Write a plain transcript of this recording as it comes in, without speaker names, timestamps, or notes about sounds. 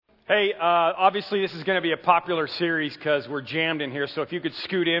Hey, obviously this is going to be a popular series because we're jammed in here. So if you could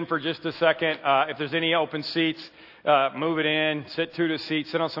scoot in for just a second, if there's any open seats, move it in, sit to the seat,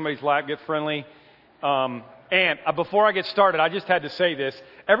 sit on somebody's lap, get friendly. And before I get started, I just had to say this.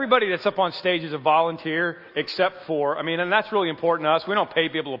 Everybody that's up on stage is a volunteer except for, and that's really important to us. We don't pay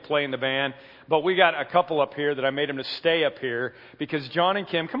people to play in the band, but we got a couple up here that I made them to stay up here because John and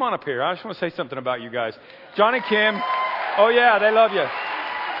Kim, come on up here. I just want to say something about you guys. John and Kim, oh yeah, they love you.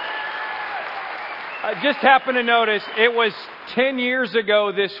 I just happened to notice it was 10 years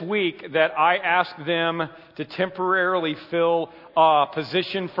ago this week that I asked them to temporarily fill a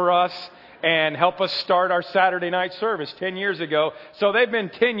position for us and help us start our Saturday night service 10 years ago. So they've been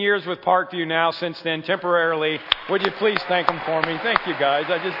 10 years with Parkview now since then, temporarily. Would you please thank them for me? Thank you, guys.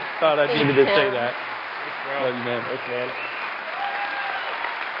 I just thought I needed to say that. Love you, man. Thanks, man.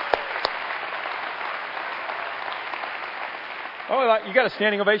 Oh, you got a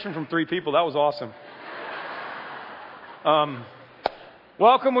standing ovation from 3 people. That was awesome.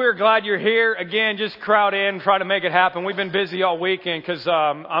 Welcome. We're glad you're here. Again, just crowd in, try to make it happen. We've been busy all weekend because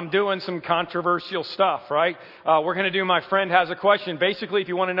I'm doing some controversial stuff, right? We're going to do My Friend Has a Question. Basically, if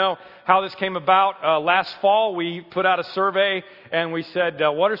you want to know how this came about, last fall we put out a survey and we said,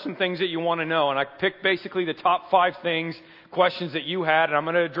 what are some things that you want to know? And I picked basically the top 5 questions that you had, and I'm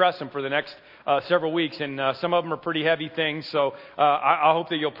going to address them for the next several weeks, and some of them are pretty heavy things, so I hope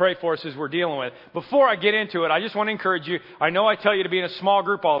that you'll pray for us as we're dealing with it. Before I get into it, I just want to encourage you. I know I tell you to be in a small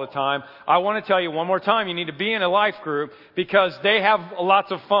group all the time. I want to tell you one more time, you need to be in a life group because they have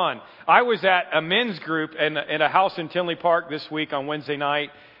lots of fun. I was at a men's group in a house in Tinley Park this week on Wednesday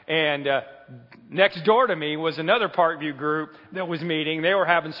night, and next door to me was another Parkview group that was meeting. They were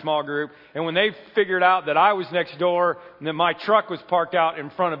having small group, and when they figured out that I was next door and that my truck was parked out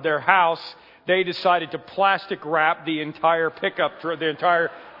in front of their house, they decided to plastic wrap the entire the entire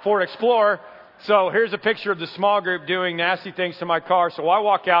Ford Explorer. So here's a picture of the small group doing nasty things to my car. So I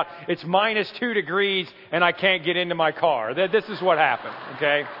walk out, it's minus 2 degrees, and I can't get into my car. This is what happened,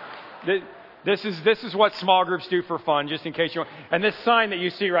 okay? This is what small groups do for fun, just in case you want. And this sign that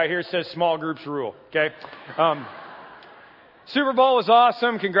you see right here says small groups rule, okay? Super Bowl was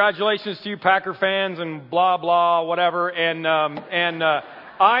awesome. Congratulations to you Packer fans and blah, blah, whatever. And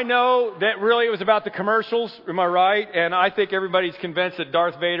I know that really it was about the commercials, am I right? And I think everybody's convinced that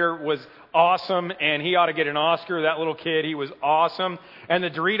Darth Vader was awesome and he ought to get an Oscar. That little kid, he was awesome. And the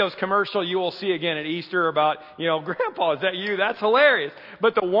Doritos commercial you will see again at Easter about, Grandpa, is that you? That's hilarious.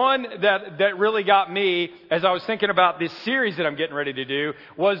 But the one that really got me as I was thinking about this series that I'm getting ready to do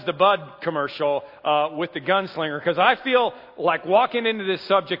was the Bud commercial with the gunslinger. Because I feel like walking into this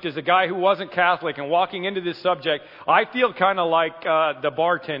subject as a guy who wasn't Catholic and walking into this subject, I feel kind of like the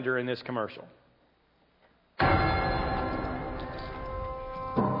bartender in this commercial.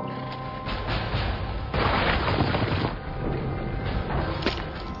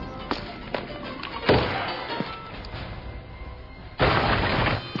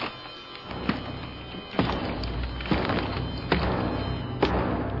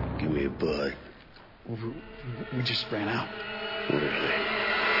 Bud. We just ran out. Really?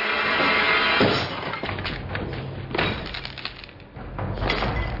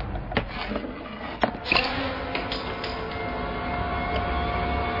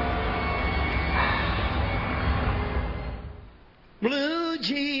 Blue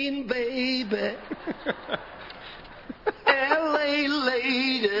jean baby. L.A.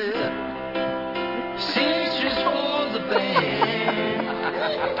 lady. Seizures for the band.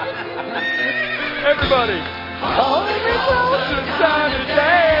 Everybody, hold me close, it's time to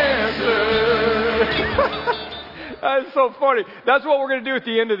dance. That's so funny. That's what we're going to do at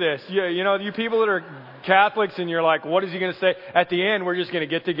the end of this. You people that are Catholics and you're like, what is he going to say? At the end, we're just going to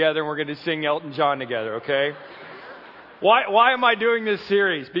get together and we're going to sing Elton John together, okay? Why am I doing this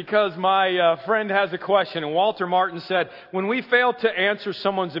series? Because my friend has a question, and Walter Martin said, when we fail to answer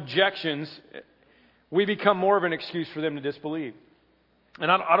someone's objections, we become more of an excuse for them to disbelieve. And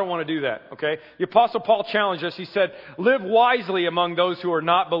I don't want to do that, okay? The Apostle Paul challenged us. He said, live wisely among those who are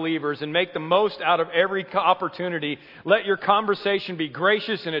not believers and make the most out of every opportunity. Let your conversation be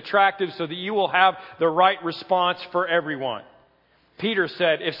gracious and attractive so that you will have the right response for everyone. Peter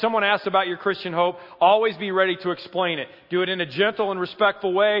said, if someone asks about your Christian hope, always be ready to explain it. Do it in a gentle and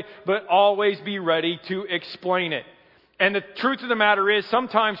respectful way, but always be ready to explain it. And the truth of the matter is,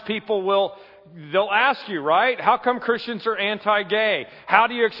 sometimes people they'll ask you, right? How come Christians are anti-gay? How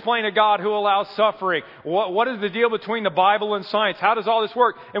do you explain a God who allows suffering? What is the deal between the Bible and science? How does all this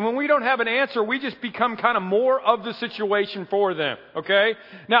work? And when we don't have an answer, we just become kind of more of the situation for them, okay?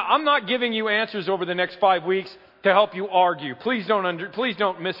 Now, I'm not giving you answers over the next 5 weeks. to help you argue. Please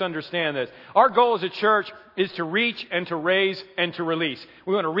don't misunderstand this. Our goal as a church is to reach and to raise and to release.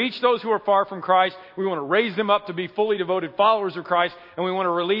 We want to reach those who are far from Christ. We want to raise them up to be fully devoted followers of Christ. And we want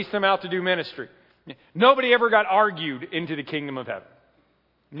to release them out to do ministry. Nobody ever got argued into the kingdom of heaven.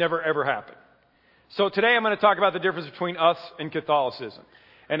 Never ever happened. So today I'm going to talk about the difference between us and Catholicism.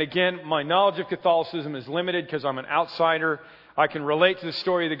 And again, my knowledge of Catholicism is limited because I'm an outsider. I can relate to the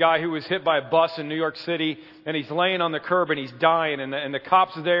story of the guy who was hit by a bus in New York City, and he's laying on the curb and he's dying, and the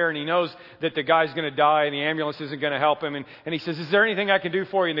cop's there, and he knows that the guy's going to die, and the ambulance isn't going to help him, and he says, "Is there anything I can do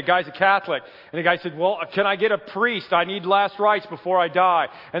for you?" And the guy's a Catholic, and the guy said, "Well, can I get a priest? I need last rites before I die."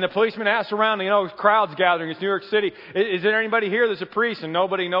 And the policeman asks around, crowds gathering, it's New York City, "Is there anybody here that's a priest?" And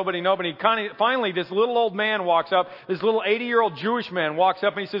nobody. Finally, this little old man walks up, this little 80-year-old Jewish man walks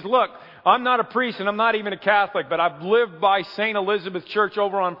up, and he says, "Look, I'm not a priest and I'm not even a Catholic, but I've lived by St. Elizabeth Church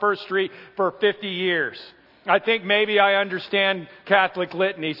over on 1st Street for 50 years. I think maybe I understand Catholic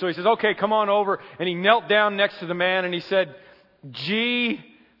litany." So he says, "Okay, come on over." And he knelt down next to the man and he said,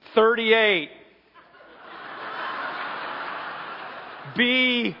 "G38,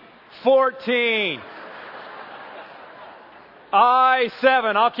 B14,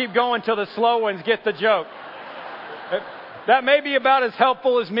 I7. I'll keep going till the slow ones get the joke. That may be about as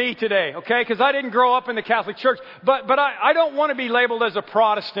helpful as me today, okay? Because I didn't grow up in the Catholic Church. But I don't want to be labeled as a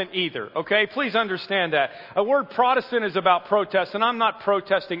Protestant either, okay? Please understand that. A word Protestant is about protest, and I'm not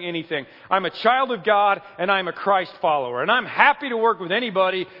protesting anything. I'm a child of God, and I'm a Christ follower. And I'm happy to work with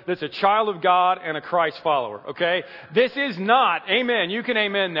anybody that's a child of God and a Christ follower, okay? This is not, amen, you can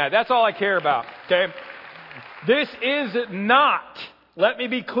amen that. That's all I care about, okay? This is not, let me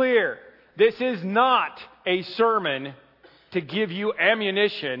be clear, this is not a sermon to give you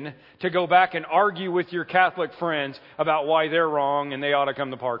ammunition to go back and argue with your Catholic friends about why they're wrong and they ought to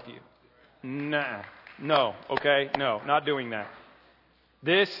come to Parkview. Nah. No. Okay? No. Not doing that.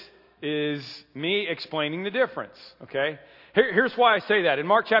 This is me explaining the difference. Okay? Here's why I say that. In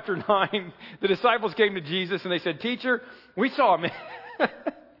Mark chapter 9, the disciples came to Jesus and they said, "Teacher, we saw a man..."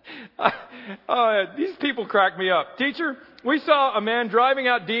 These people crack me up. "Teacher, we saw a man driving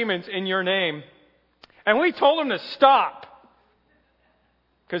out demons in your name, and we told him to stop,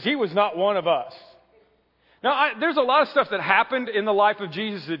 because he was not one of us." Now, there's a lot of stuff that happened in the life of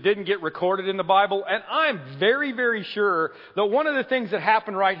Jesus that didn't get recorded in the Bible. And I'm very, very sure that one of the things that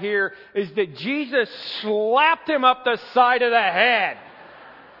happened right here is that Jesus slapped him up the side of the head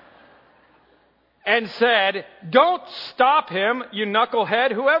and said, "Don't stop him, you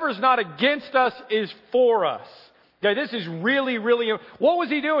knucklehead. Whoever's not against us is for us." Okay, this is really, really... What was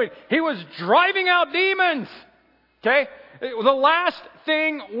he doing? He was driving out demons. Okay? The last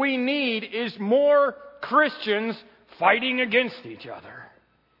thing we need is more Christians fighting against each other.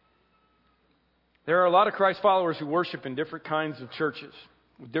 There are a lot of Christ followers who worship in different kinds of churches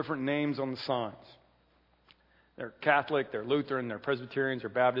with different names on the signs. They're Catholic, they're Lutheran, they're Presbyterians, they're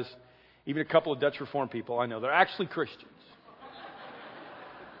Baptists, even a couple of Dutch Reformed people I know. They're actually Christians.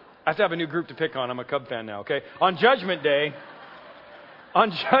 I have to have a new group to pick on. I'm a Cub fan now, okay? On Judgment Day,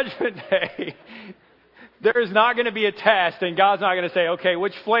 there is not going to be a test, and God's not going to say, "Okay,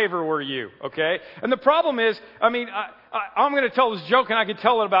 which flavor were you?" Okay? And the problem is, I'm going to tell this joke, and I can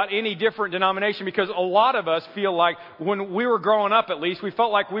tell it about any different denomination, because a lot of us feel like, when we were growing up at least, we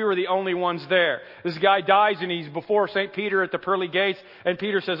felt like we were the only ones there. This guy dies, and he's before St. Peter at the pearly gates, and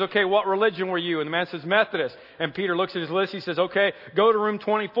Peter says, "Okay, what religion were you?" And the man says, "Methodist." And Peter looks at his list, he says, "Okay, go to room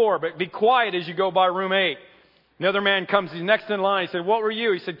 24, but be quiet as you go by room 8. Another man comes, he's next in line. He said, "What were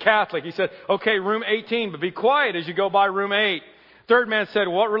you?" He said, "Catholic." He said, "Okay, room 18, but be quiet as you go by room 8. Third man said,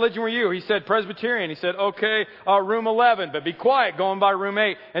 "What religion were you?" He said, "Presbyterian." He said, "Okay, room 11, but be quiet going by room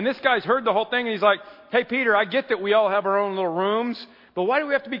 8. And this guy's heard the whole thing, and he's like, "Hey, Peter, I get that we all have our own little rooms, but why do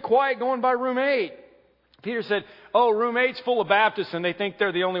we have to be quiet going by room 8? Peter said, "Oh, room 8's full of Baptists, and they think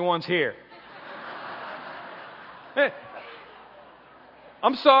they're the only ones here."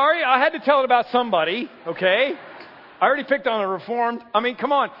 I'm sorry, I had to tell it about somebody, okay? I already picked on a Reformed. I mean,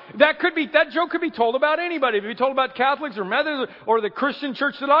 come on. That joke could be told about anybody. It could be told about Catholics or Methodists or the Christian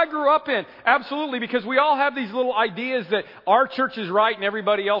church that I grew up in. Absolutely, because we all have these little ideas that our church is right and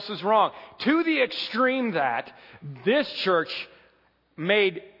everybody else is wrong. To the extreme that this church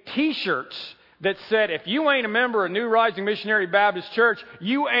made T-shirts that said, "If you ain't a member of New Rising Missionary Baptist Church,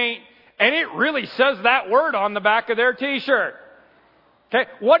 you ain't," and it really says that word on the back of their T-shirt. Okay,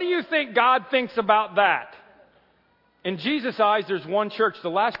 what do you think God thinks about that? In Jesus' eyes, there's one church. The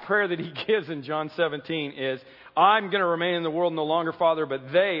last prayer that he gives in John 17 is, "I'm going to remain in the world no longer, Father,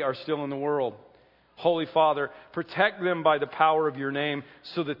 but they are still in the world. Holy Father, protect them by the power of your name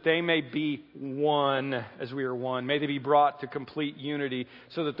so that they may be one as we are one. May they be brought to complete unity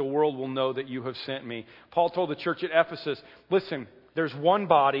so that the world will know that you have sent me. Paul told the church at Ephesus, listen, there's one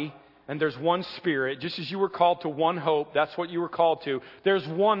body and there's one Spirit. Just as you were called to one hope, that's what you were called to. There's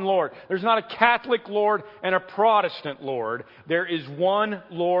one Lord. There's not a Catholic Lord and a Protestant Lord. There is one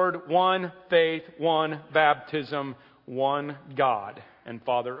Lord, one faith, one baptism, one God and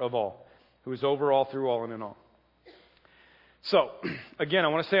Father of all, who is over all, through all, and in all. So, again, I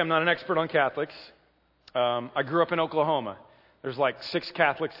want to say I'm not an expert on Catholics. I grew up in Oklahoma. There's like 6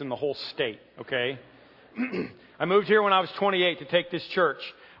 Catholics in the whole state, okay? I moved here when I was 28 to take this church.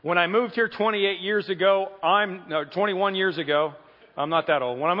 When I moved here 21 years ago, I'm not that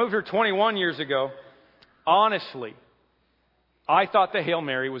old. When I moved here 21 years ago, honestly, I thought the Hail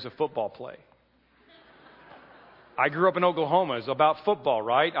Mary was a football play. I grew up in Oklahoma. It's about football,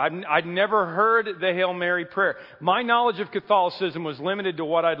 right? I'd never heard the Hail Mary prayer. My knowledge of Catholicism was limited to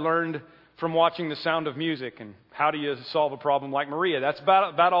what I'd learned from watching The Sound of Music and how do you solve a problem like Maria. That's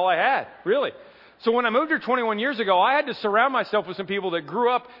about all I had, really. So when I moved here 21 years ago, I had to surround myself with some people that grew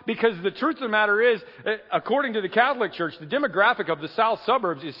up, because the truth of the matter is, according to the Catholic Church, the demographic of the south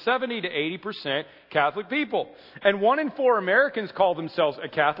suburbs is 70 to 80% Catholic people. And 1 in 4 Americans call themselves a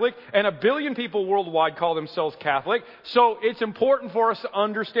Catholic, and 1 billion people worldwide call themselves Catholic. So it's important for us to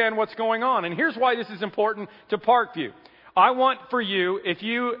understand what's going on. And here's why this is important to Parkview. I want for you, if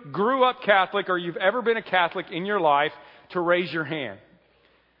you grew up Catholic or you've ever been a Catholic in your life, to raise your hand.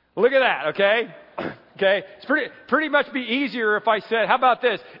 Look at that, okay? Okay, it's pretty much be easier if I said, how about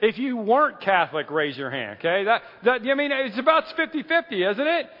this? If you weren't Catholic, raise your hand, okay? I mean, it's about 50-50, isn't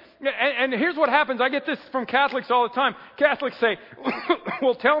it? And here's what happens. I get this from Catholics all the time. Catholics say,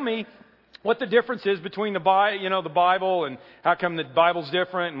 well, tell me what the difference is between the Bible, and how come the Bible's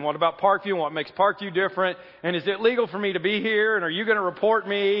different, and what about Parkview, and what makes Parkview different, and is it legal for me to be here, and are you going to report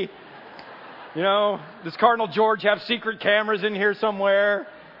me? Does Cardinal George have secret cameras in here somewhere?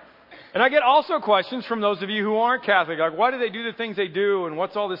 And I get also questions from those of you who aren't Catholic, like, why do they do the things they do, and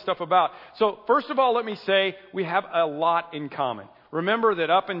what's all this stuff about? So, first of all, let me say, we have a lot in common. Remember that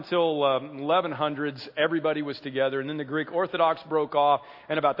up until 1100s, everybody was together, and then the Greek Orthodox broke off,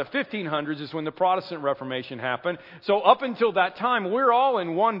 and about the 1500s is when the Protestant Reformation happened. So up until that time, we're all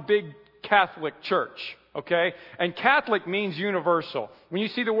in one big Catholic church. Okay? And Catholic means universal. When you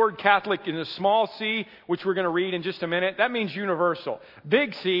see the word Catholic in the small c, which we're going to read in just a minute, that means universal.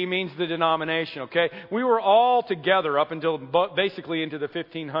 Big C means the denomination, okay? We were all together up until basically into the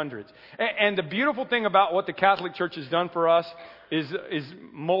 1500s. And the beautiful thing about what the Catholic Church has done for us is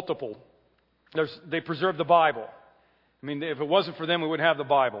multiple. They preserve the Bible. I mean, if it wasn't for them, we wouldn't have the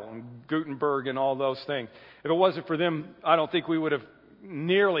Bible and Gutenberg and all those things. If it wasn't for them, I don't think we would have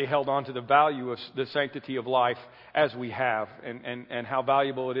nearly held on to the value of the sanctity of life as we have, and how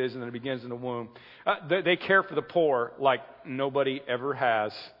valuable it is, and that it begins in the womb. They care for the poor like nobody ever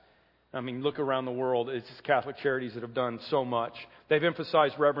has. I mean, look around the world. It's Catholic Charities that have done so much. They've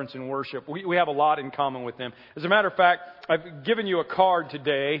emphasized reverence and worship. We have a lot in common with them. As a matter of fact, I've given you a card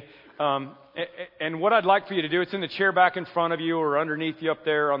today. And what I'd like for you to do, it's in the chair back in front of you or underneath you up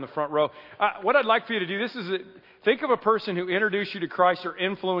there on the front row. What I'd like for you to do, think of a person who introduced you to Christ or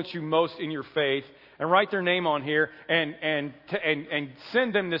influenced you most in your faith, and write their name on here and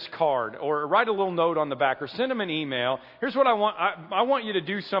send them this card, or write a little note on the back, or send them an email. Here's what I want. I want you to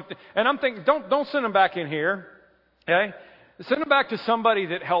do something. And I'm thinking, don't send them back in here. Okay? Send them back to somebody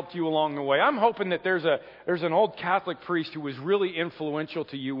that helped you along the way. I'm hoping that there's an old Catholic priest who was really influential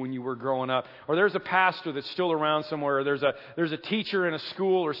to you when you were growing up, or there's a pastor that's still around somewhere, or there's a teacher in a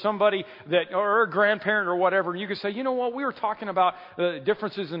school, or somebody or a grandparent or whatever, and you can say, you know what, we were talking about the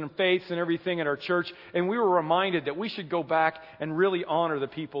differences in faiths and everything at our church, and we were reminded that we should go back and really honor the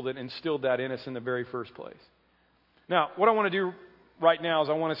people that instilled that in us in the very first place. Now, what I want to do right now is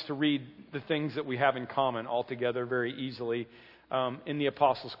I want us to read the things that we have in common all together very easily in the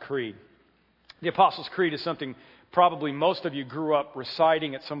Apostles' Creed. The Apostles' Creed is something probably most of you grew up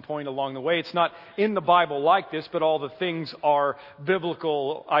reciting at some point along the way. It's not in the Bible like this, but all the things are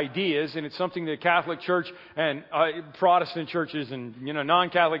biblical ideas, and it's something the Catholic Church and Protestant churches and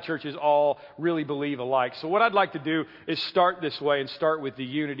non-Catholic churches all really believe alike. So what I'd like to do is start this way and start with the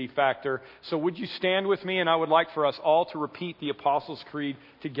unity factor. So would you stand with me, and I would like for us all to repeat the Apostles' Creed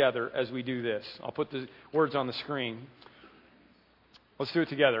together as we do this. I'll put the words on the screen. Let's do it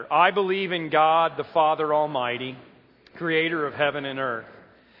together. I believe in God, the Father Almighty, creator of heaven and earth.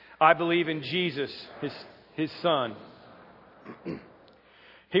 I believe in Jesus, His Son.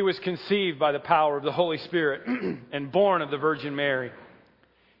 He was conceived by the power of the Holy Spirit and born of the Virgin Mary.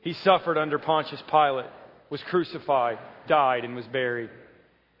 He suffered under Pontius Pilate, was crucified, died, and was buried.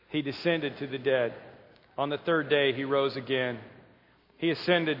 He descended to the dead. On the third day, he rose again. He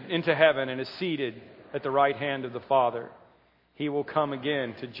ascended into heaven and is seated at the right hand of the Father. He will come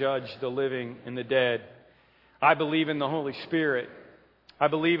again to judge the living and the dead. I believe in the Holy Spirit. I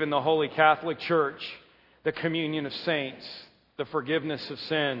believe in the Holy Catholic Church, the communion of saints, the forgiveness of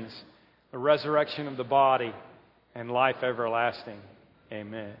sins, the resurrection of the body, and life everlasting.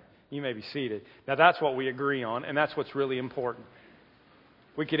 Amen. You may be seated. Now that's what we agree on, and that's what's really important.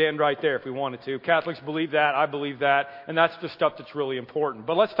 We could end right there if we wanted to. Catholics believe that, I believe that, and that's the stuff that's really important.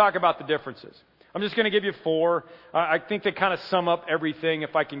 But let's talk about the differences. I'm just going to give you 4. I think they kind of sum up everything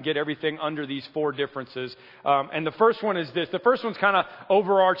if I can get everything under these 4 differences. And the first one is this. The first one's kind of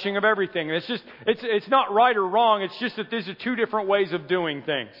overarching of everything. It's not right or wrong. It's just that these are 2 different ways of doing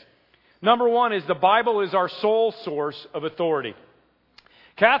things. Number 1 is the Bible is our sole source of authority.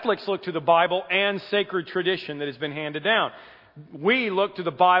 Catholics look to the Bible and sacred tradition that has been handed down. We look to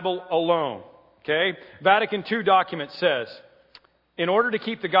the Bible alone. Okay? Vatican II document says, in order to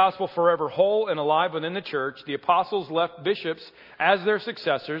keep the gospel forever whole and alive within the church, the apostles left bishops as their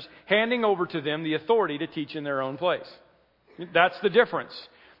successors, handing over to them the authority to teach in their own place. That's the difference.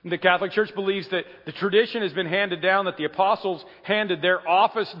 The Catholic Church believes that the tradition has been handed down, that the apostles handed their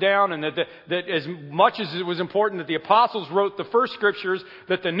office down, and that as much as it was important that the apostles wrote the first scriptures,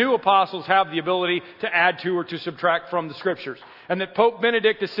 that the new apostles have the ability to add to or to subtract from the scriptures. And that Pope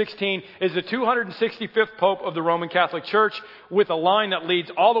Benedict XVI is the 265th Pope of the Roman Catholic Church, with a line that leads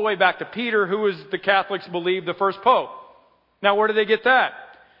all the way back to Peter, who is, the Catholics believe, the first Pope. Now, where do they get that?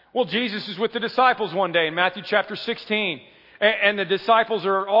 Well, Jesus is with the disciples one day in Matthew chapter 16. And the disciples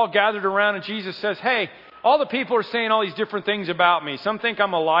are all gathered around, and Jesus says, hey, all the people are saying all these different things about me. Some think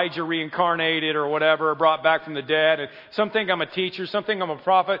I'm Elijah reincarnated or whatever, or brought back from the dead. And some think I'm a teacher. Some think I'm a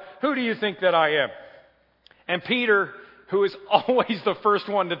prophet. Who do you think that I am? And Peter, who is always the first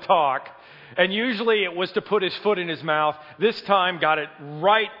one to talk, and usually it was to put his foot in his mouth, this time got it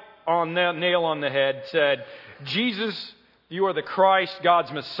right on the nail on the head, said, Jesus, you are the Christ,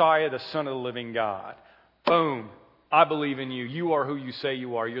 God's Messiah, the Son of the living God. Boom. I believe in you. You are who you say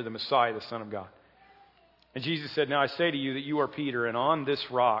you are. You're the Messiah, the Son of God. And Jesus said, now I say to you that you are Peter, and on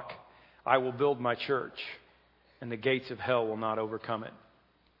this rock I will build my church, and the gates of hell will not overcome it.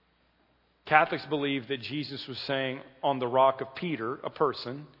 Catholics believe that Jesus was saying on the rock of Peter, a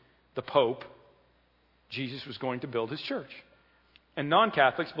person, the Pope, Jesus was going to build his church. And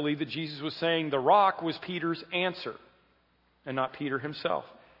non-Catholics believe that Jesus was saying the rock was Peter's answer, and not Peter himself.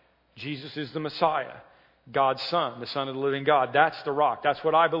 Jesus is the Messiah, God's Son, the Son of the living God. That's the rock. That's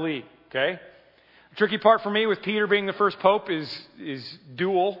what I believe. Okay? The tricky part for me with Peter being the first pope is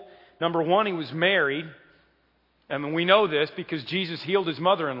dual. Number 1, he was married. And we know this because Jesus healed his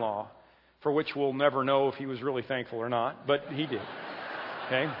mother-in-law, for which we'll never know if he was really thankful or not, but he did.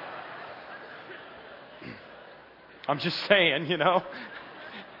 Okay? I'm just saying, you know.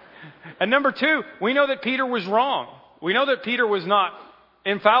 And number 2, we know that Peter was wrong. We know that Peter was not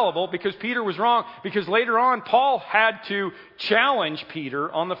infallible because Peter was wrong, because later on Paul had to challenge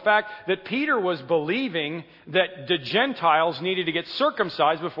Peter on the fact that Peter was believing that the Gentiles needed to get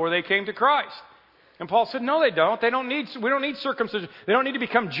circumcised before they came to Christ. And Paul said, no, they don't. We don't need circumcision. They don't need to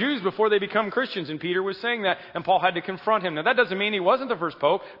become Jews before they become Christians. And Peter was saying that, and Paul had to confront him. Now, that doesn't mean he wasn't the first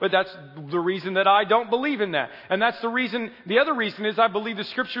pope, but that's the reason that I don't believe in that. And that's the reason, the other reason is I believe the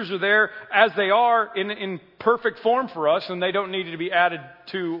scriptures are there as they are in perfect form for us, and they don't need to be added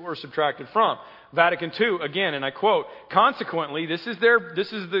to or subtracted from. Vatican II, again, and I quote, consequently, this is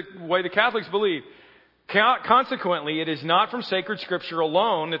the way the Catholics believe. Consequently, it is not from sacred scripture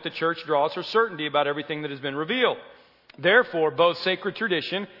alone that the church draws her certainty about everything that has been revealed. Therefore, both sacred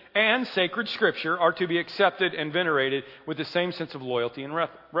tradition and sacred scripture are to be accepted and venerated with the same sense of loyalty and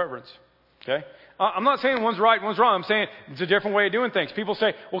reverence. Okay? I'm not saying one's right and one's wrong. I'm saying it's a different way of doing things. People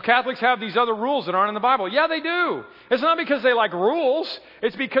say, well, Catholics have these other rules that aren't in the Bible. Yeah, they do. It's not because they like rules.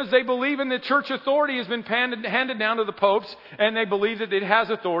 It's because they believe in the church authority has been handed down to the popes, and they believe that it has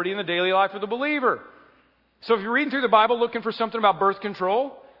authority in the daily life of the believer. So if you're reading through the Bible looking for something about birth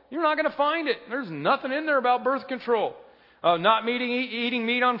control, you're not going to find it. There's nothing in there about birth control. Not eating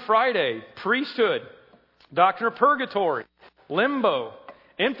meat on Friday, priesthood, doctrine of purgatory, limbo,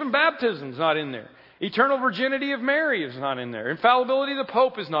 infant baptism is not in there. Eternal virginity of Mary is not in there. Infallibility of the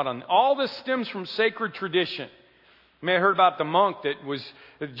Pope is not on there. All this stems from sacred tradition. I mean, I heard about the monk that was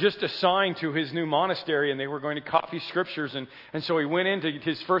just assigned to his new monastery, and they were going to copy scriptures. And so he went into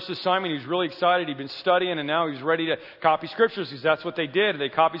his first assignment. He was really excited. He'd been studying, and now he was ready to copy scriptures because that's what they did. They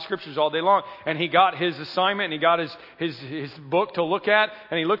copied scriptures all day long. And he got his assignment, and he got his book to look at.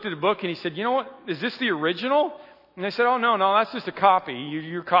 And he looked at the book, and he said, you know what? Is this the original? And they said, oh, no, that's just a copy.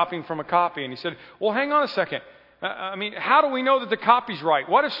 You're copying from a copy. And he said, well, hang on a second. I mean, how do we know that the copy's right?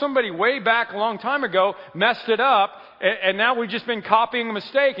 What if somebody way back a long time ago messed it up, and now we've just been copying a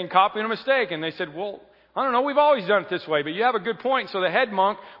mistake and copying a mistake? And they said, well, I don't know, we've always done it this way, but you have a good point. So the head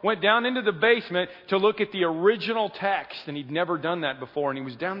monk went down into the basement to look at the original text, and he'd never done that before, and he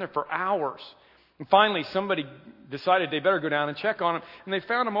was down there for hours. And finally, somebody decided they better go down and check on him, and they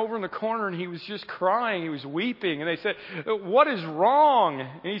found him over in the corner, and he was just crying. He was weeping, and they said, what is wrong?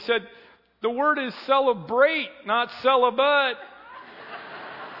 And he said, the word is celebrate, not celibate.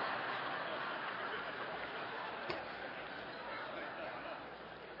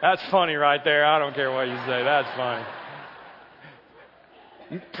 That's funny right there. I don't care what you say. That's funny.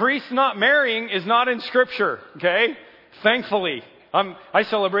 Priests not marrying is not in Scripture, okay? Thankfully. I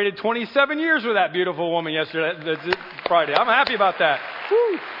celebrated 27 years with that beautiful woman yesterday. That's Friday. I'm happy about that.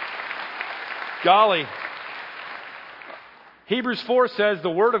 Woo. Golly. Hebrews 4 says, the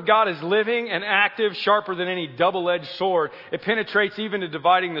Word of God is living and active, sharper than any double-edged sword. It penetrates even to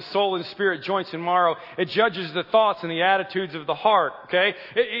dividing the soul and spirit, joints and marrow. It judges the thoughts and the attitudes of the heart. Okay?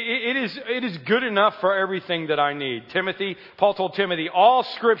 It is good enough for everything that I need. Paul told Timothy, all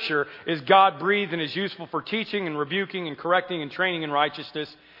Scripture is God-breathed and is useful for teaching and rebuking and correcting and training in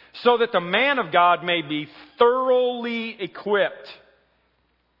righteousness, so that the man of God may be thoroughly equipped.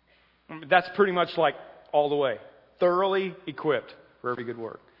 That's pretty much like all the way. Thoroughly equipped for every good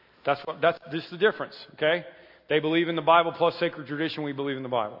work. That's just the difference, okay? They believe in the Bible plus sacred tradition. We believe in the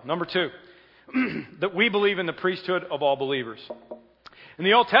Bible. Number 2, that we believe in the priesthood of all believers. In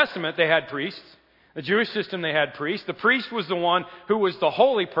the Old Testament, they had priests. The Jewish system, they had priests. The priest was the one who was the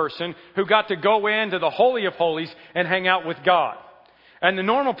holy person who got to go into the Holy of Holies and hang out with God. And the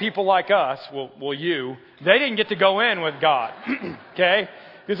normal people like us, you, they didn't get to go in with God, okay?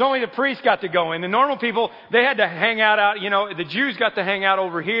 Because only the priests got to go in. The normal people, they had to hang out, the Jews got to hang out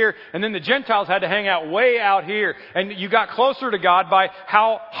over here, and then the Gentiles had to hang out way out here. And you got closer to God by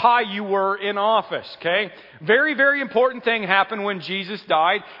how high you were in office, okay? Very, very important thing happened when Jesus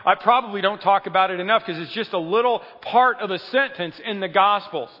died. I probably don't talk about it enough because it's just a little part of a sentence in the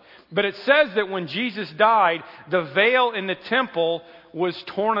Gospels. But it says that when Jesus died, the veil in the temple was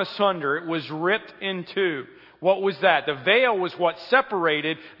torn asunder. It was ripped in two. What was that? The veil was what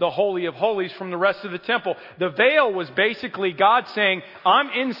separated the Holy of Holies from the rest of the temple. The veil was basically God saying, I'm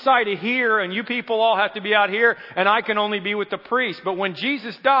inside of here and you people all have to be out here and I can only be with the priest. But when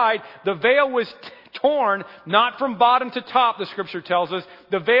Jesus died, the veil was torn, not from bottom to top, the Scripture tells us.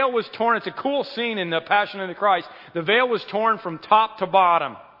 The veil was torn. It's a cool scene in the Passion of the Christ. The veil was torn from top to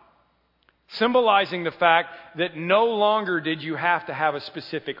bottom, symbolizing the fact that no longer did you have to have a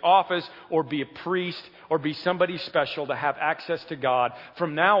specific office or be a priest or be somebody special to have access to God.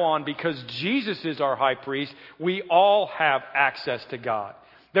 From now on, because Jesus is our high priest, we all have access to God.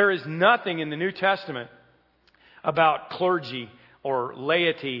 There is nothing in the New Testament about clergy or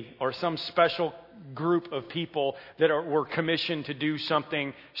laity or some special group of people that were commissioned to do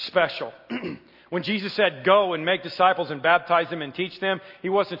something special. When Jesus said, go and make disciples and baptize them and teach them, He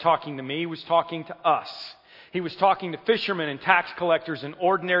wasn't talking to me. He was talking to us. He was talking to fishermen and tax collectors and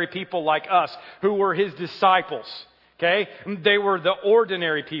ordinary people like us who were His disciples. Okay? They were the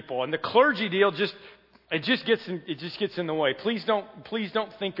ordinary people. And the clergy deal it just gets in the way. Please don't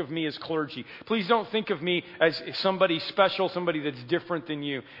think of me as clergy. Please don't think of me as somebody special, somebody that's different than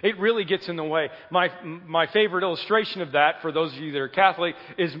you. It really gets in the way. My favorite illustration of that, for those of you that are Catholic,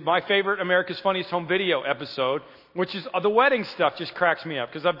 is my favorite America's Funniest Home Video episode, which is the wedding stuff. Just cracks me up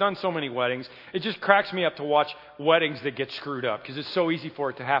because I've done so many weddings. It just cracks me up to watch weddings that get screwed up because it's so easy for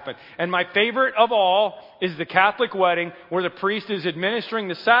it to happen. And my favorite of all is the Catholic wedding where the priest is administering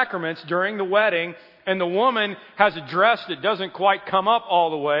the sacraments during the wedding. And the woman has a dress that doesn't quite come up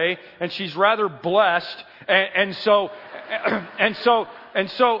all the way, and she's rather blessed. And so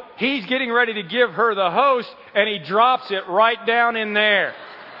he's getting ready to give her the host, and he drops it right down in there.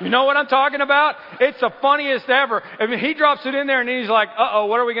 You know what I'm talking about? It's the funniest ever. I mean, he drops it in there, and he's like, uh-oh,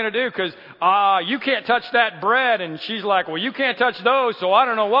 what are we going to do? Because you can't touch that bread. And she's like, well, you can't touch those, so I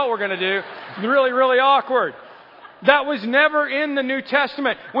don't know what we're going to do. Really, really awkward. That was never in the New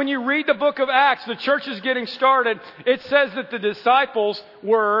Testament. When you read the book of Acts, the church is getting started. It says that the disciples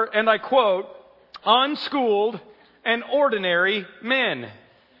were, and I quote, unschooled and ordinary men.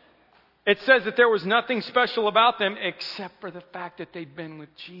 It says that there was nothing special about them except for the fact that they'd been with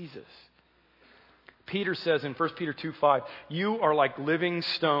Jesus. Peter says in 1 Peter 2:5, you are like living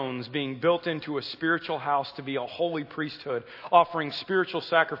stones being built into a spiritual house to be a holy priesthood, offering spiritual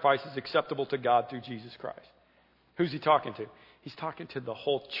sacrifices acceptable to God through Jesus Christ. Who's he talking to? He's talking to the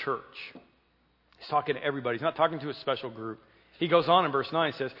whole church. He's talking to everybody. He's not talking to a special group. He goes on in verse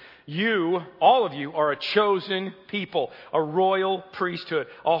 9, he says, you, all of you, are a chosen people, a royal priesthood,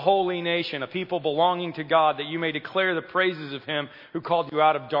 a holy nation, a people belonging to God, that you may declare the praises of Him who called you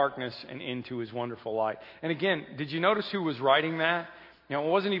out of darkness and into His wonderful light. And again, did you notice who was writing that? You know,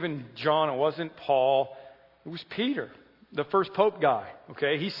 it wasn't even John, it wasn't Paul, it was Peter, the first Pope guy.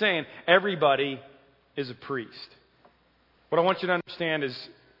 Okay, he's saying everybody is a priest. What I want you to understand is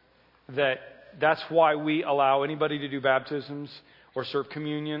that that's why we allow anybody to do baptisms or serve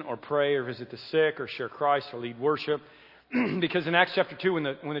communion or pray or visit the sick or share Christ or lead worship. Because in Acts chapter 2,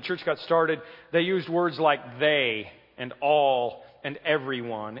 when the church got started, they used words like they and all and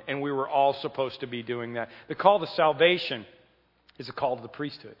everyone, and we were all supposed to be doing that. The call to salvation is a call to the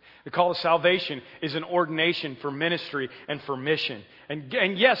priesthood. The call to salvation is an ordination for ministry and for mission.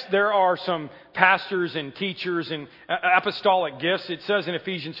 And yes, there are some pastors and teachers and apostolic gifts. It says in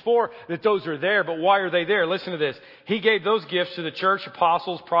Ephesians 4 that those are there, but why are they there? Listen to this. He gave those gifts to the church,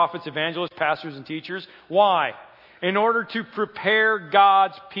 apostles, prophets, evangelists, pastors, and teachers. Why? In order to prepare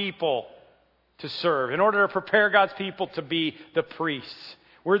God's people to serve. In order to prepare God's people to be the priests.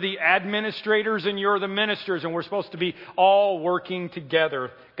 We're the administrators and you're the ministers, and we're supposed to be all working together.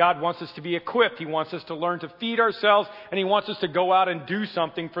 God wants us to be equipped. He wants us to learn to feed ourselves, and He wants us to go out and do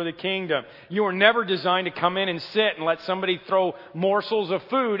something for the kingdom. You were never designed to come in and sit and let somebody throw morsels of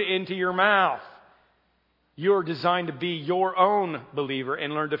food into your mouth. You're designed to be your own believer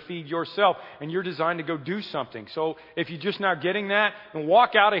and learn to feed yourself. And you're designed to go do something. So if you're just now getting that, then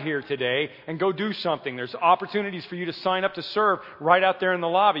walk out of here today and go do something. There's opportunities for you to sign up to serve right out there in the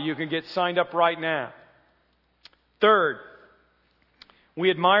lobby. You can get signed up right now. Third,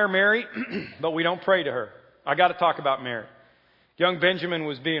 we admire Mary, but we don't pray to her. I got to talk about Mary. Young Benjamin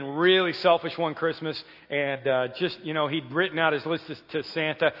was being really selfish one Christmas, and he'd written out his list to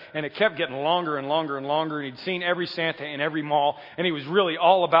Santa, and it kept getting longer and longer and longer, and he'd seen every Santa in every mall, and he was really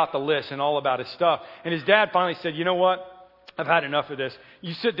all about the list and all about his stuff. And his dad finally said, you know what? I've had enough of this.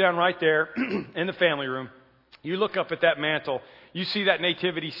 You sit down right there in the family room. You look up at that mantle. You see that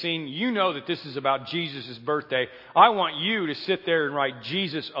nativity scene. You know that this is about Jesus' birthday. I want you to sit there and write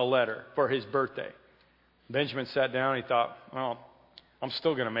Jesus a letter for his birthday. Benjamin sat down and he thought, well, I'm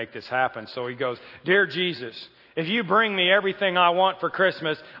still going to make this happen. So he goes, Dear Jesus, if you bring me everything I want for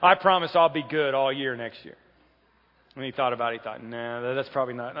Christmas, I promise I'll be good all year next year. And he thought about it. He thought, nah, that's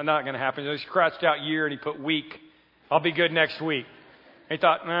probably not going to happen. So he scratched out year and he put week. I'll be good next week. And he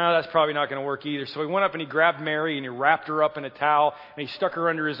thought, nah, that's probably not going to work either. So he went up and he grabbed Mary and he wrapped her up in a towel and he stuck her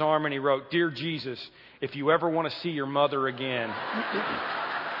under his arm and he wrote, Dear Jesus, if you ever want to see your mother again...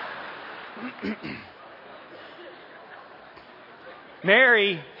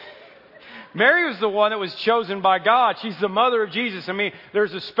 Mary was the one that was chosen by God. She's the mother of Jesus. I mean,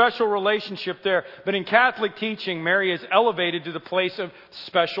 there's a special relationship there. But in Catholic teaching, Mary is elevated to the place of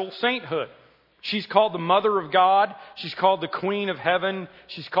special sainthood. She's called the Mother of God. She's called the Queen of Heaven.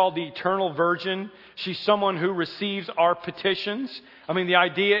 She's called the Eternal Virgin. She's someone who receives our petitions. I mean, the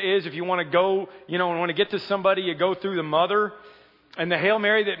idea is if you want to go, and want to get to somebody, you go through the Mother. And the Hail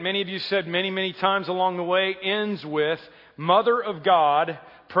Mary that many of you said many, many times along the way ends with, Mother of God,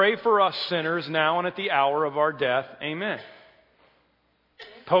 pray for us sinners now and at the hour of our death. Amen.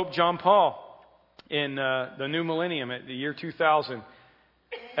 Pope John Paul in the new millennium, at the year 2000,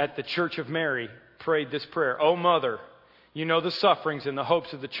 at the Church of Mary, prayed this prayer. O Mother, you know the sufferings and the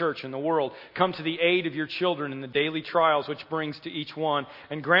hopes of the church and the world. Come to the aid of your children in the daily trials which brings to each one,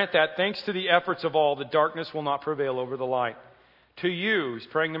 and grant that, thanks to the efforts of all, the darkness will not prevail over the light. To you, he's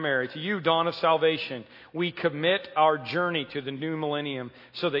praying to Mary, to you, dawn of salvation, we commit our journey to the new millennium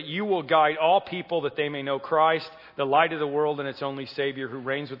so that you will guide all people that they may know Christ, the light of the world and its only Savior, who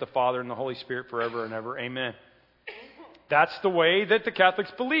reigns with the Father and the Holy Spirit forever and ever. Amen. That's the way that the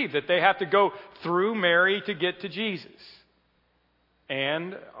Catholics believe, that they have to go through Mary to get to Jesus.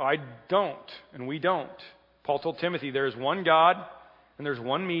 And I don't, and we don't. Paul told Timothy, there is one God, and there's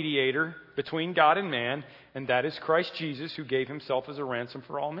one mediator between God and man, and that is Christ Jesus, who gave himself as a ransom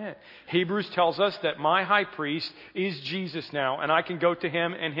for all men. Hebrews tells us that my high priest is Jesus now, and I can go to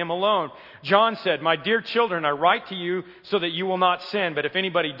him and him alone. John said, "My dear children, I write to you so that you will not sin. But if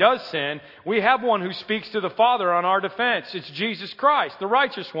anybody does sin, we have one who speaks to the Father on our defense. It's Jesus Christ, the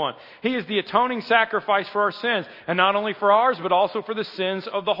righteous one. He is the atoning sacrifice for our sins, and not only for ours, but also for the sins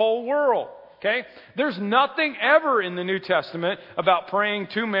of the whole world." Okay? There's nothing ever in the New Testament about praying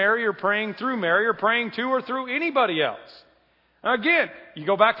to Mary or praying through Mary or praying to or through anybody else. Again, you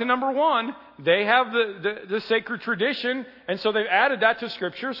go back to number 1, they have the sacred tradition, and so they've added that to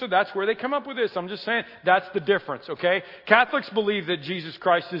Scripture, so that's where they come up with this. I'm just saying that's the difference, okay? Catholics believe that Jesus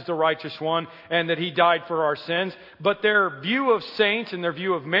Christ is the righteous one and that he died for our sins, but their view of saints and their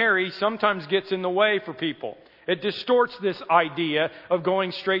view of Mary sometimes gets in the way for people. It distorts this idea of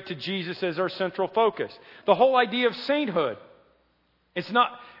going straight to Jesus as our central focus. The whole idea of sainthood, it's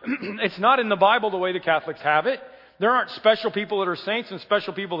not in the Bible the way the Catholics have it. There aren't special people that are saints and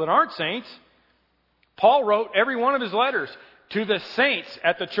special people that aren't saints. Paul wrote every one of his letters to the saints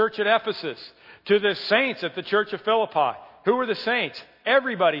at the church at Ephesus, to the saints at the church of Philippi. Who are the saints?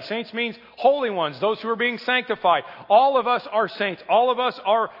 Everybody. Saints means holy ones, those who are being sanctified. All of us are saints. All of us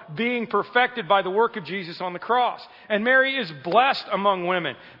are being perfected by the work of Jesus on the cross. And Mary is blessed among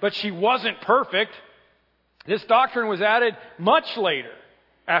women, but she wasn't perfect. This doctrine was added much later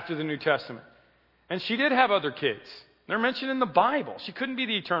after the New Testament. And she did have other kids. They're mentioned in the Bible. She couldn't be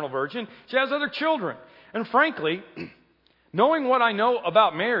the eternal virgin. She has other children. And frankly, knowing what I know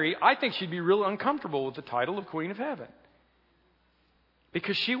about Mary, I think she'd be real uncomfortable with the title of Queen of Heaven.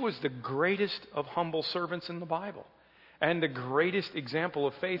 Because she was the greatest of humble servants in the Bible. And the greatest example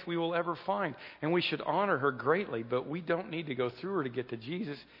of faith we will ever find. And we should honor her greatly. But we don't need to go through her to get to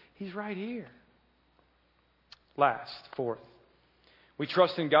Jesus. He's right here. Last, 4th. We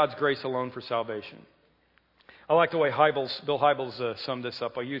trust in God's grace alone for salvation. I like the way Bill Hybels summed this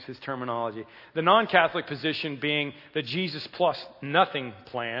up. I use his terminology. The non-Catholic position being the Jesus plus nothing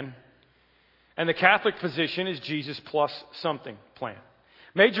plan. And the Catholic position is Jesus plus something plan.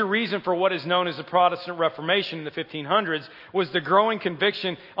 Major reason for what is known as the Protestant Reformation in the 1500s was the growing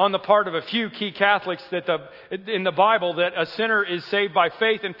conviction on the part of a few key Catholics that in the Bible that a sinner is saved by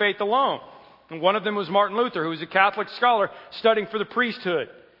faith and faith alone. And one of them was Martin Luther, who was a Catholic scholar studying for the priesthood.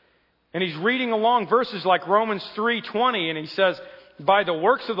 And he's reading along verses like Romans 3:20, and he says, "By the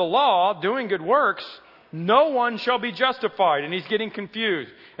works of the law, doing good works, no one shall be justified." And he's getting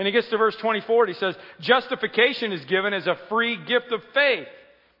confused. And he gets to verse 24, and he says, "Justification is given as a free gift of faith."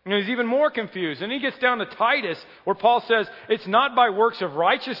 And he's even more confused. And he gets down to Titus, where Paul says, "It's not by works of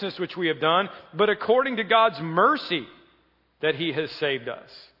righteousness which we have done, but according to God's mercy that he has saved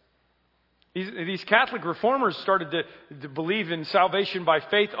us." These Catholic reformers started to believe in salvation by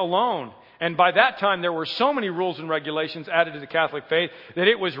faith alone. And by that time, there were so many rules and regulations added to the Catholic faith that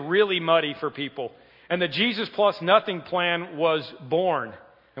it was really muddy for people. And the Jesus plus nothing plan was born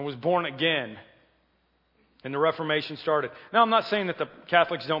and was born again. And the Reformation started. Now, I'm not saying that the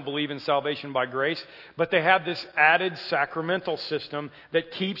Catholics don't believe in salvation by grace, but they have this added sacramental system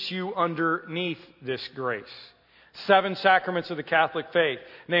that keeps you underneath this grace. 7 sacraments of the Catholic faith.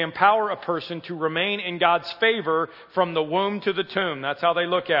 And they empower a person to remain in God's favor from the womb to the tomb. That's how they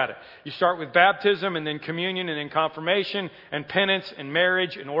look at it. You start with baptism and then communion and then confirmation and penance and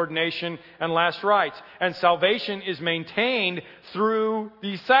marriage and ordination and last rites. And salvation is maintained through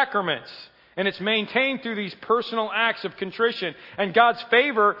these sacraments. And it's maintained through these personal acts of contrition. And God's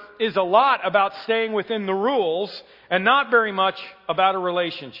favor is a lot about staying within the rules and not very much about a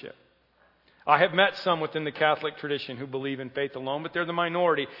relationship. I have met some within the Catholic tradition who believe in faith alone, but they're the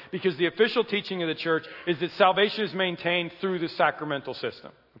minority because the official teaching of the church is that salvation is maintained through the sacramental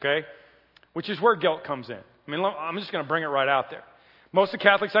system, okay? Which is where guilt comes in. I mean, I'm just going to bring it right out there. Most of the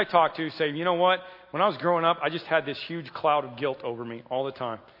Catholics I talk to say, you know what? When I was growing up, I just had this huge cloud of guilt over me all the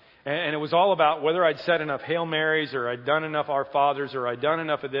time. And it was all about whether I'd said enough Hail Marys or I'd done enough Our Fathers or I'd done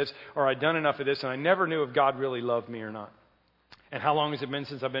enough of this or I'd done enough of this. And I never knew if God really loved me or not. And how long has it been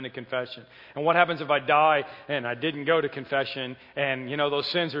since I've been to confession? And what happens if I die and I didn't go to confession and, you know, those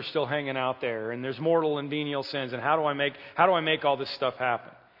sins are still hanging out there and there's mortal and venial sins. And how do I make all this stuff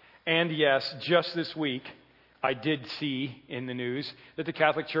happen? And yes, just this week, I did see in the news that the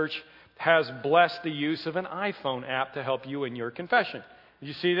Catholic Church has blessed the use of an iPhone app to help you in your confession. Did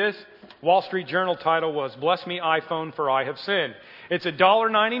you see this? Wall Street Journal title was, "Bless me iPhone for I have sinned." It's a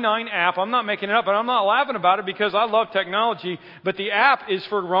 $1.99 app. I'm not making it up, and I'm not laughing about it because I love technology. But the app is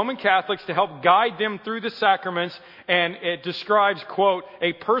for Roman Catholics to help guide them through the sacraments. And it describes, quote,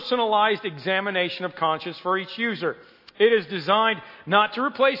 "a personalized examination of conscience for each user." It is designed not to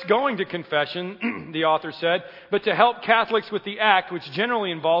replace going to confession, the author said, but to help Catholics with the act, which generally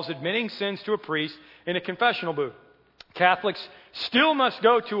involves admitting sins to a priest in a confessional booth. Catholics still must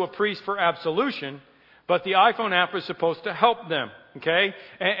go to a priest for absolution, but the iPhone app is supposed to help them. Okay?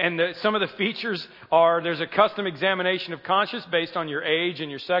 Some of the features are, there's a custom examination of conscience based on your age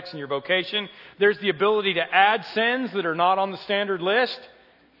and your sex and your vocation. There's the ability to add sins that are not on the standard list.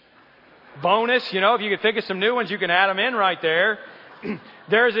 Bonus, if you could think of some new ones, you can add them in right there.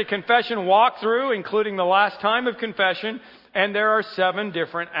 There's a confession walkthrough, including the last time of confession, and there are 7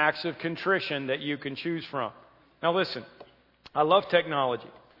 different acts of contrition that you can choose from. Now listen, I love technology.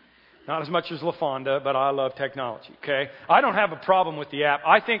 Not as much as LaFonda, but I love technology, okay? I don't have a problem with the app.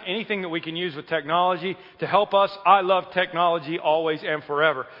 I think anything that we can use with technology to help us, I love technology always and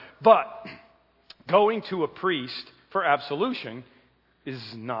forever. But going to a priest for absolution is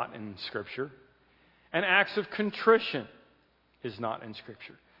not in Scripture. And acts of contrition is not in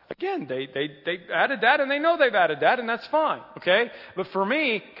Scripture. Again, they added that, and they know they've added that, and that's fine, okay? But for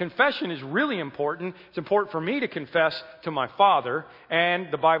me, confession is really important. It's important for me to confess to my Father,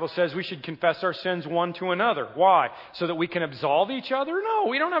 and the Bible says we should confess our sins one to another. Why? So that we can absolve each other? No,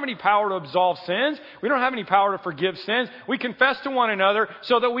 we don't have any power to absolve sins. We don't have any power to forgive sins. We confess to one another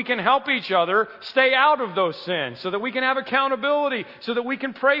so that we can help each other stay out of those sins, so that we can have accountability, so that we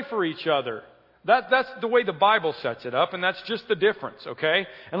can pray for each other. That's the way the Bible sets it up, and that's just the difference, okay?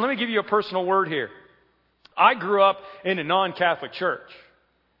 And let me give you a personal word here. I grew up in a non-Catholic church,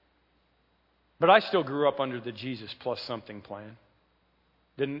 but I still grew up under the Jesus plus something plan.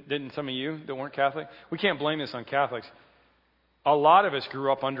 Didn't some of you that weren't Catholic? We can't blame this on Catholics. A lot of us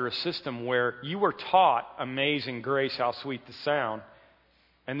grew up under a system where you were taught Amazing Grace, how sweet the sound,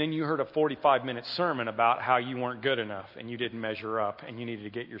 and then you heard a 45-minute sermon about how you weren't good enough and you didn't measure up and you needed to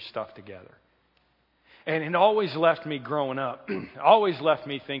get your stuff together. And it always left me growing up, always left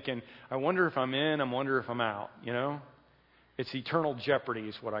me thinking, I wonder if I'm in, I wonder if I'm out, It's eternal jeopardy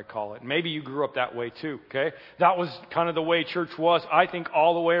is what I call it. Maybe you grew up that way too, okay? That was kind of the way church was, I think,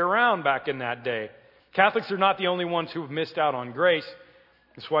 all the way around back in that day. Catholics are not the only ones who have missed out on grace.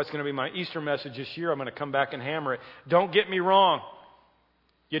 That's why it's going to be my Easter message this year. I'm going to come back and hammer it. Don't get me wrong.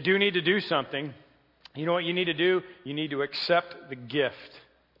 You do need to do something. You know what you need to do? You need to accept the gift.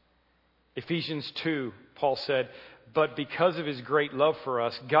 Ephesians 2, Paul said, but because of His great love for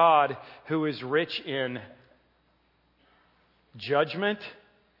us, God, who is rich in judgment,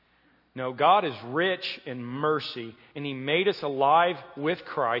 God is rich in mercy, and He made us alive with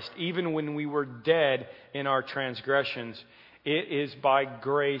Christ even when we were dead in our transgressions. It is by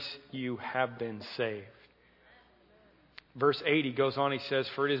grace you have been saved. Verse 80 goes on, he says,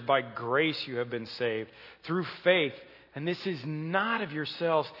 for it is by grace you have been saved, through faith. And this is not of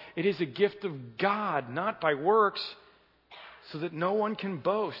yourselves. It is a gift of God, not by works, so that no one can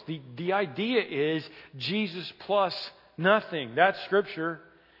boast. The idea is Jesus plus nothing. That's Scripture.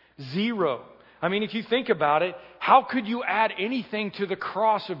 0. I mean, if you think about it, how could you add anything to the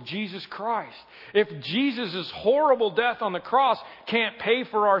cross of Jesus Christ? If Jesus' horrible death on the cross can't pay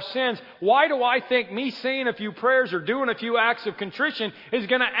for our sins, why do I think me saying a few prayers or doing a few acts of contrition is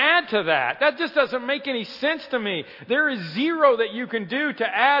going to add to that? That just doesn't make any sense to me. There is 0 that you can do to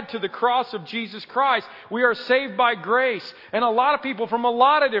add to the cross of Jesus Christ. We are saved by grace. And a lot of people from a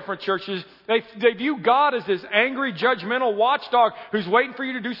lot of different churches, they view God as this angry, judgmental watchdog who's waiting for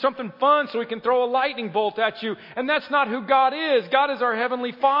you to do something fun so He can throw a lightning bolt at you. And that's not who God is. God is our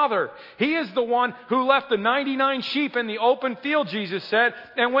Heavenly Father. He is the one who left the 99 sheep in the open field, Jesus said,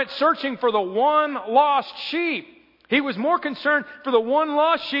 and went searching for the one lost sheep. He was more concerned for the one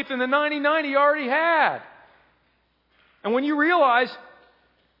lost sheep than the 99 He already had. And when you realize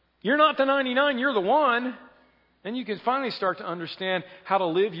you're not the 99, you're the one, then you can finally start to understand how to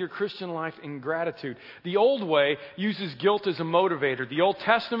live your Christian life in gratitude. The old way uses guilt as a motivator. The Old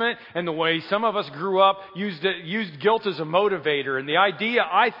Testament and the way some of us grew up used guilt as a motivator. And the idea,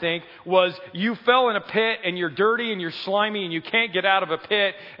 I think, was you fell in a pit and you're dirty and you're slimy and you can't get out of a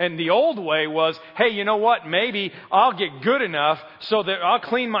pit. And the old way was, hey, you know what? Maybe I'll get good enough so that I'll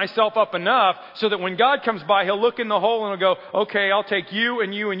clean myself up enough so that when God comes by, He'll look in the hole and He'll go, okay, I'll take you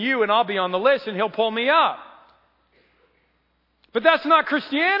and you and you and I'll be on the list and He'll pull me up. But that's not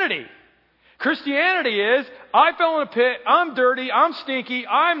Christianity. Christianity is, I fell in a pit, I'm dirty, I'm stinky,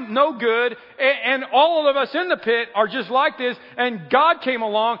 I'm no good, and all of us in the pit are just like this, and God came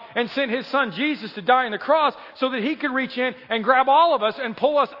along and sent His Son Jesus to die on the cross so that He could reach in and grab all of us and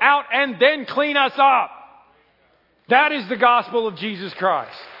pull us out and then clean us up. That is the gospel of Jesus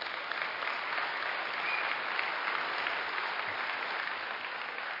Christ.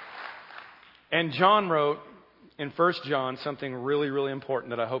 And John wrote in 1 John something really, really important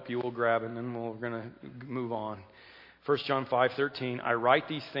that I hope you will grab, and then we're going to move on. 1 John 5:13, I write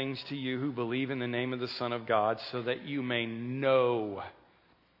these things to you who believe in the name of the Son of God so that you may know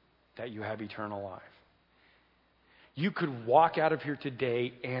that you have eternal life. You could walk out of here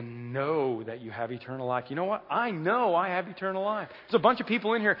today and know that you have eternal life. You know what? I know I have eternal life. There's a bunch of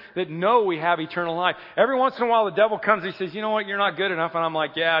people in here that know we have eternal life. Every once in a while the devil comes and he says, you know what? You're not good enough. And I'm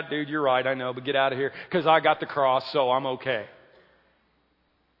like, yeah, dude, you're right. I know, but get out of here because I got the cross, so I'm okay.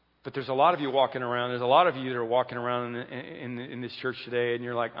 But there's a lot of you walking around. There's a lot of you that are walking around in this church today, and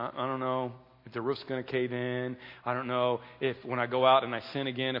you're like, I don't know if the roof's going to cave in. I don't know if when I go out and I sin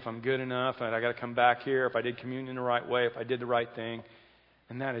again, if I'm good enough, and I got to come back here, if I did communion the right way, if I did the right thing.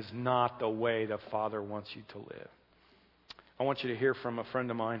 And that is not the way the Father wants you to live. I want you to hear from a friend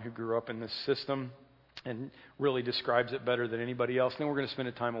of mine who grew up in this system and really describes it better than anybody else. Then we're going to spend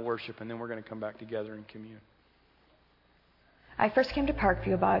a time of worship, and then we're going to come back together and commune. I first came to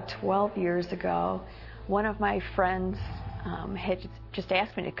Parkview about 12 years ago. One of my friends had just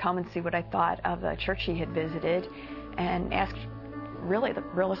asked me to come and see what I thought of the church he had visited, and asked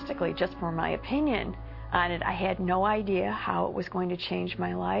realistically just for my opinion on it. I had no idea how it was going to change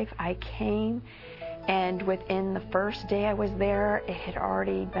my life. I came, and within the first day I was there, it had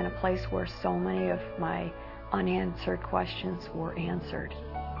already been a place where so many of my unanswered questions were answered.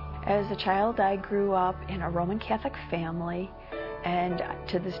 As a child, I grew up in a Roman Catholic family, and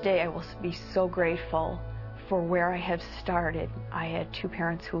to this day I will be so grateful for where I have started. I had two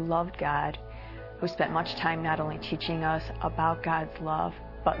parents who loved God, who spent much time not only teaching us about God's love,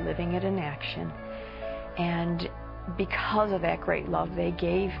 but living it in action. And because of that great love they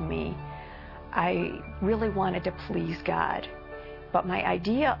gave me, I really wanted to please God. But my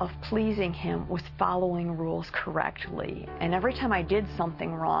idea of pleasing Him was following rules correctly. And every time I did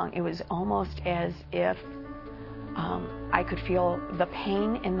something wrong, it was almost as if I could feel the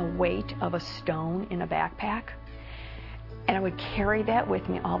pain and the weight of a stone in a backpack. And I would carry that with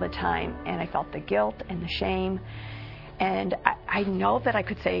me all the time. And I felt the guilt and the shame. And I know that I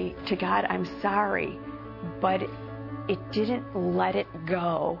could say to God, I'm sorry, but it didn't let it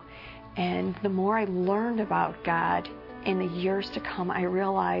go. And the more I learned about God in the years to come, I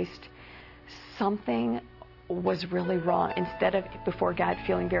realized something was really wrong. Instead of, before God,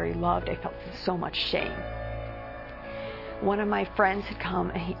 feeling very loved, I felt so much shame. One of my friends had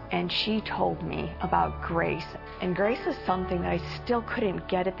come and she told me about grace. And grace is something that I still couldn't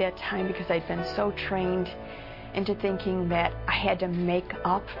get at that time because I'd been so trained into thinking that I had to make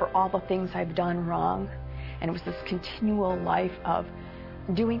up for all the things I've done wrong. And it was this continual life of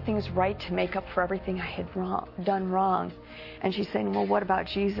doing things right to make up for everything I had done wrong. And she's saying, well, what about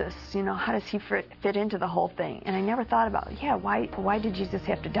Jesus? You know, how does He fit into the whole thing? And I never thought about, why did Jesus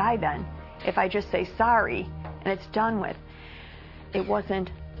have to die then? If I just say sorry and it's done with. It wasn't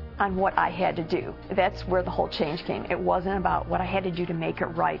on what I had to do. That's where the whole change came. It wasn't about what I had to do to make it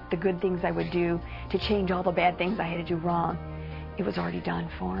right, the good things I would do to change all the bad things I had to do wrong. It was already done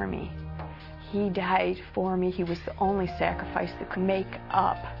for me. He died for me. He was the only sacrifice that could make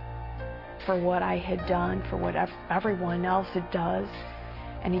up for what I had done, for what everyone else does.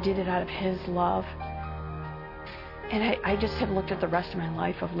 And He did it out of His love. And I just have looked at the rest of my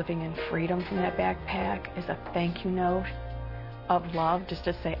life of living in freedom from that backpack as a thank you note of love, just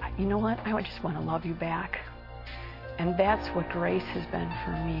to say, you know what, I just want to love you back. And that's what grace has been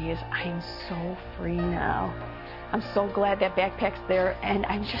for me, is I am so free now. I'm so glad that backpack's there, and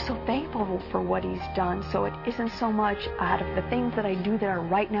I'm just so thankful for what He's done. So it isn't so much out of the things that I do that are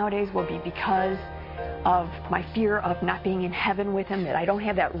right nowadays will be because of my fear of not being in heaven with Him, that I don't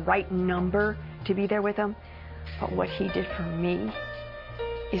have that right number to be there with Him. But what He did for me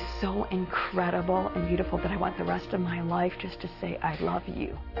is so incredible and beautiful that I want the rest of my life just to say, I love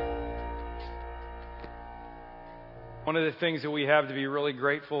you. One of the things that we have to be really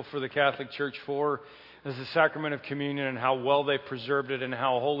grateful for the Catholic Church for is the sacrament of communion and how well they've preserved it and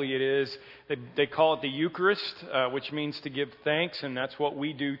how holy it is. They call it the Eucharist, which means to give thanks, and that's what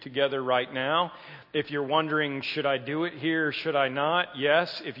we do together right now. If you're wondering, should I do it here or should I not?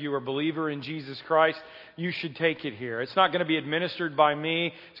 Yes, if you are a believer in Jesus Christ, you should take it here. It's not going to be administered by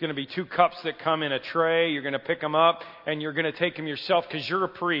me. It's going to be 2 cups that come in a tray. You're going to pick them up and you're going to take them yourself because you're a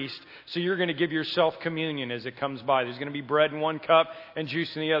priest. So you're going to give yourself communion as it comes by. There's going to be bread in one cup and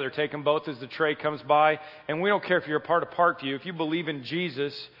juice in the other. Take them both as the tray comes by. And we don't care if you're a part of Parkview. If you believe in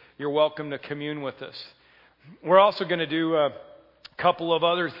Jesus, you're welcome to commune with us. We're also going to do a couple of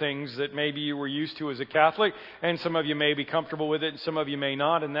other things that maybe you were used to as a Catholic, and some of you may be comfortable with it and some of you may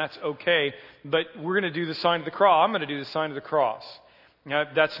not, and that's okay. But we're going to do the sign of the cross. I'm going to do the sign of the cross. Now,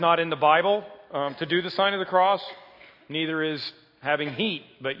 that's not in the Bible. to do the sign of the cross. Neither is having heat,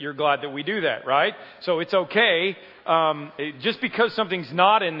 but you're glad that we do that, right? So it's okay. Just because something's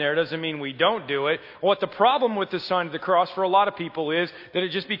not in there doesn't mean we don't do it. What the problem with the sign of the cross for a lot of people is that it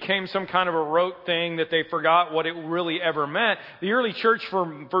just became some kind of a rote thing that they forgot what it really ever meant. The early church for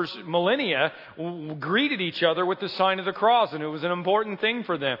millennia greeted each other with the sign of the cross, and it was an important thing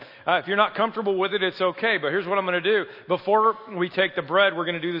for them. If you're not comfortable with it, it's okay. But here's what I'm going to do. Before we take the bread, we're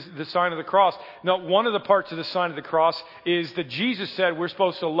going to do the sign of the cross. Now, one of the parts of the sign of the cross is that Jesus said we're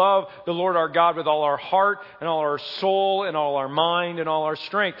supposed to love the Lord our God with all our heart and all our soul and all our mind and all our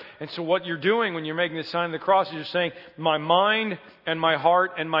strength. And so what you're doing when you're making the sign of the cross is you're saying, my mind and my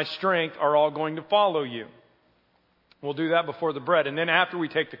heart and my strength are all going to follow you. We'll do that before the bread. And then after we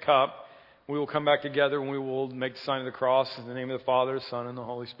take the cup, we will come back together and we will make the sign of the cross in the name of the Father, the Son, and the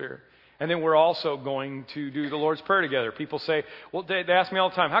Holy Spirit. And then we're also going to do the Lord's Prayer together. People say, well, they ask me all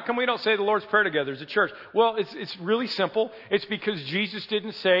the time, how come we don't say the Lord's Prayer together as a church? Well, it's really simple. It's because Jesus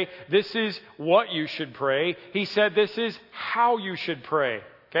didn't say, this is what you should pray. He said, this is how you should pray.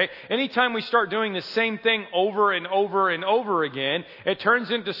 Okay? Anytime we start doing the same thing over and over and over again, it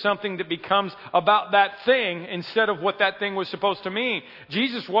turns into something that becomes about that thing instead of what that thing was supposed to mean.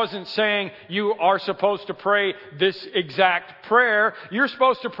 Jesus wasn't saying you are supposed to pray this exact prayer. You're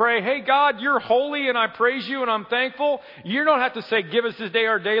supposed to pray, hey God, you're holy and I praise you and I'm thankful. You don't have to say, give us this day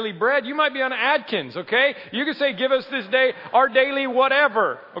our daily bread. You might be on Adkins, okay? You can say, give us this day our daily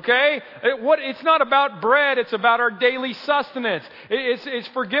whatever, okay? It's not about bread. It's about our daily sustenance. It's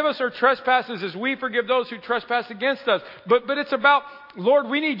forgive us our trespasses as we forgive those who trespass against us. But it's about, Lord,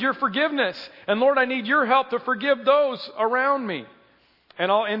 we need your forgiveness. And Lord, I need your help to forgive those around me.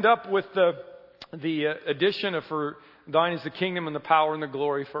 And I'll end up with the addition of for thine is the kingdom and the power and the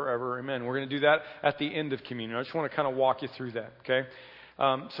glory forever. Amen. We're going to do that at the end of communion. I just want to kind of walk you through that, okay?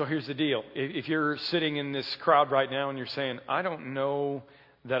 So here's the deal. If you're sitting in this crowd right now and you're saying, I don't know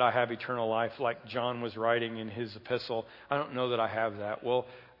that I have eternal life like John was writing in his epistle. I don't know that I have that. Well,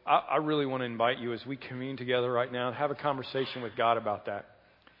 I really want to invite you as we commune together right now and have a conversation with God about that.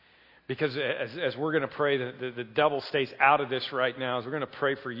 Because as we're going to pray, the devil stays out of this right now. As we're going to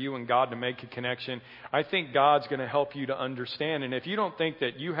pray for you and God to make a connection, I think God's going to help you to understand. And if you don't think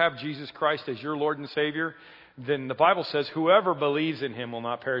that you have Jesus Christ as your Lord and Savior, then the Bible says whoever believes in him will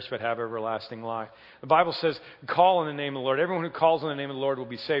not perish but have everlasting life. The Bible says call in the name of the Lord. Everyone who calls in the name of the Lord will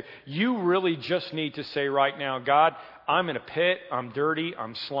be saved. You really just need to say right now, God, I'm in a pit, I'm dirty,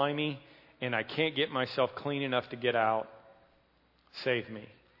 I'm slimy, and I can't get myself clean enough to get out. Save me.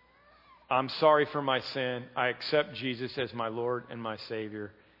 I'm sorry for my sin. I accept Jesus as my Lord and my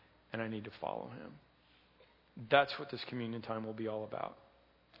Savior, and I need to follow him. That's what this communion time will be all about.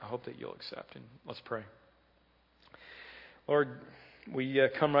 I hope that you'll accept, and let's pray. Lord, we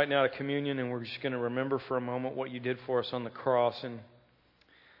come right now to communion, and we're just going to remember for a moment what you did for us on the cross. And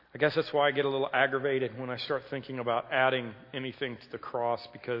I guess that's why I get a little aggravated when I start thinking about adding anything to the cross,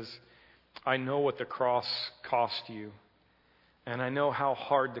 because I know what the cross cost you. And I know how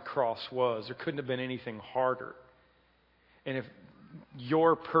hard the cross was. There couldn't have been anything harder. And if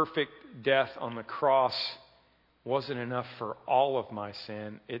your perfect death on the cross wasn't enough for all of my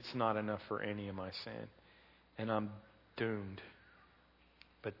sin, it's not enough for any of my sin. And I'm doomed.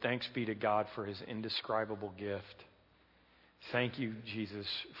 But thanks be to God for his indescribable gift. Thank you, Jesus,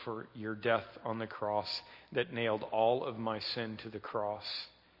 for your death on the cross that nailed all of my sin to the cross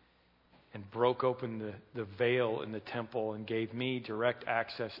and broke open the veil in the temple and gave me direct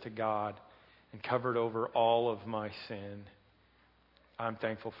access to God and covered over all of my sin. I'm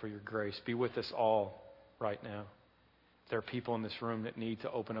thankful for your grace. Be with us all right now. There are people in this room that need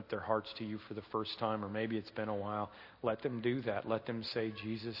to open up their hearts to you for the first time, or maybe it's been a while. Let them do that. Let them say,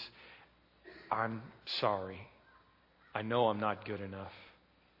 Jesus, I'm sorry. I know I'm not good enough.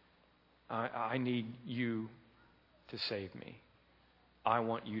 I need you to save me. I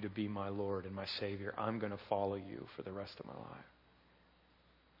want you to be my Lord and my Savior. I'm going to follow you for the rest of my life.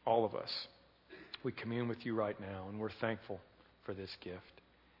 All of us, we commune with you right now, and we're thankful for this gift.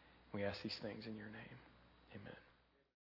 We ask these things in your name.